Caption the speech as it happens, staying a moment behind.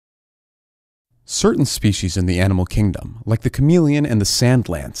Certain species in the animal kingdom, like the chameleon and the sand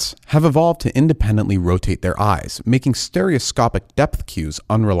lance, have evolved to independently rotate their eyes, making stereoscopic depth cues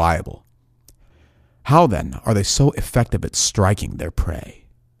unreliable. How then are they so effective at striking their prey?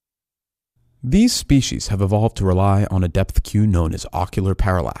 These species have evolved to rely on a depth cue known as ocular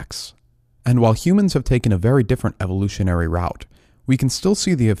parallax. And while humans have taken a very different evolutionary route, we can still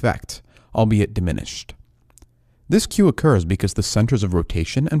see the effect, albeit diminished. This cue occurs because the centers of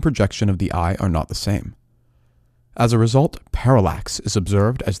rotation and projection of the eye are not the same. As a result, parallax is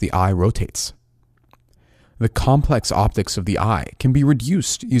observed as the eye rotates. The complex optics of the eye can be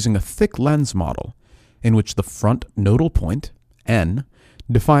reduced using a thick lens model, in which the front nodal point, N,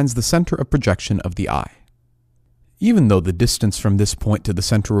 defines the center of projection of the eye. Even though the distance from this point to the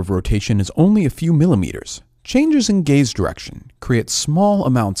center of rotation is only a few millimeters, changes in gaze direction create small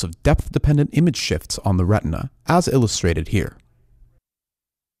amounts of depth-dependent image shifts on the retina, as illustrated here.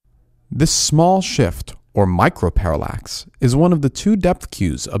 This small shift, or microparallax, is one of the two depth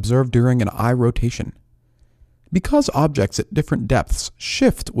cues observed during an eye rotation. Because objects at different depths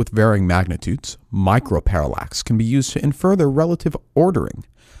shift with varying magnitudes, microparallax can be used to infer their relative ordering,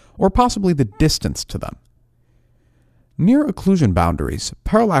 or possibly the distance to them. Near occlusion boundaries,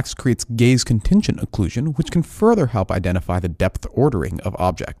 parallax creates gaze-contingent occlusion, which can further help identify the depth ordering of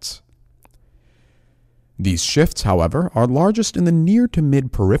objects. These shifts, however, are largest in the near to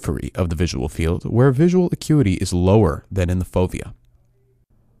mid-periphery of the visual field, where visual acuity is lower than in the fovea.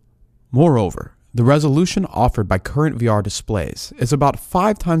 Moreover, the resolution offered by current VR displays is about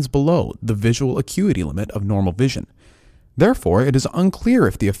 5 times below the visual acuity limit of normal vision. Therefore, it is unclear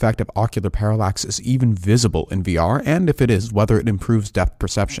if the effect of ocular parallax is even visible in VR, and if it is, whether it improves depth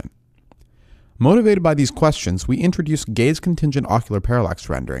perception. Motivated by these questions, we introduce gaze-contingent ocular parallax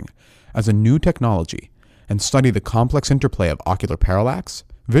rendering as a new technology and study the complex interplay of ocular parallax,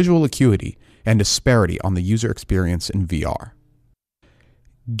 visual acuity, and disparity on the user experience in VR.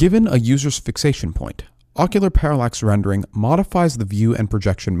 Given a user's fixation point, ocular parallax rendering modifies the view and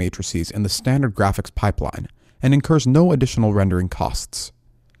projection matrices in the standard graphics pipeline and incurs no additional rendering costs.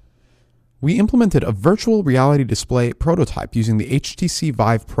 We implemented a virtual reality display prototype using the HTC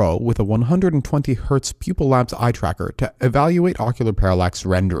Vive Pro with a 120 Hz Pupil Labs eye tracker to evaluate ocular parallax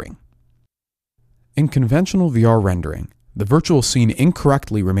rendering. In conventional VR rendering, the virtual scene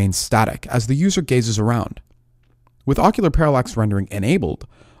incorrectly remains static as the user gazes around. With ocular parallax rendering enabled,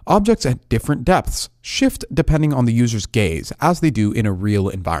 objects at different depths shift depending on the user's gaze, as they do in a real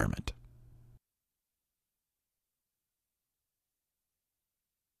environment.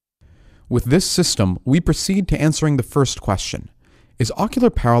 With this system, we proceed to answering the first question: is ocular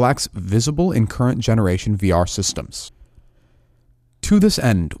parallax visible in current generation VR systems? To this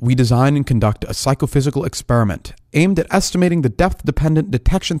end, we design and conduct a psychophysical experiment aimed at estimating the depth-dependent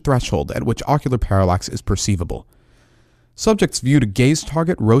detection threshold at which ocular parallax is perceivable. Subjects viewed a gaze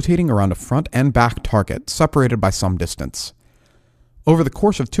target rotating around a front and back target separated by some distance. Over the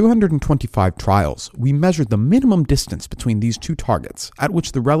course of 225 trials, we measured the minimum distance between these two targets at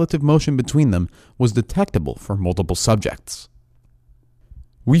which the relative motion between them was detectable for multiple subjects.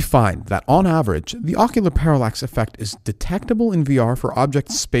 We find that on average, the ocular parallax effect is detectable in VR for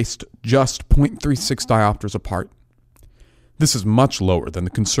objects spaced just 0.36 diopters apart. This is much lower than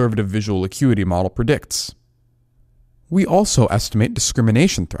the conservative visual acuity model predicts. We also estimate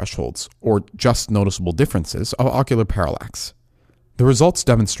discrimination thresholds, or just noticeable differences, of ocular parallax. The results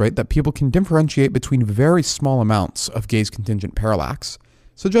demonstrate that people can differentiate between very small amounts of gaze-contingent parallax,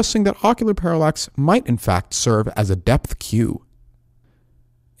 suggesting that ocular parallax might in fact serve as a depth cue.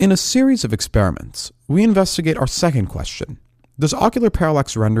 In a series of experiments, we investigate our second question: does ocular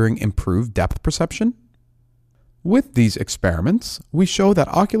parallax rendering improve depth perception? With these experiments, we show that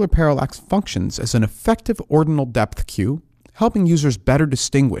ocular parallax functions as an effective ordinal depth cue, helping users better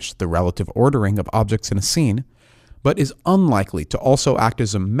distinguish the relative ordering of objects in a scene, but is unlikely to also act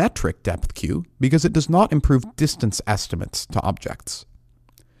as a metric depth cue because it does not improve distance estimates to objects.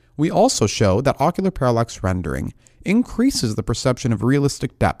 We also show that ocular parallax rendering increases the perception of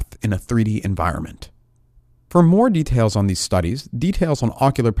realistic depth in a 3D environment. For more details on these studies, details on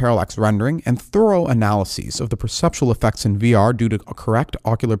ocular parallax rendering, and thorough analyses of the perceptual effects in VR due to correct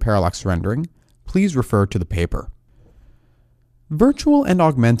ocular parallax rendering, please refer to the paper. Virtual and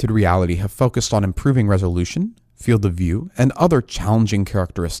augmented reality have focused on improving resolution, field of view, and other challenging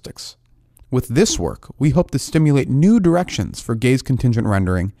characteristics. With this work, we hope to stimulate new directions for gaze-contingent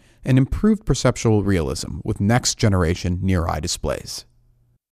rendering and improved perceptual realism with next-generation near-eye displays.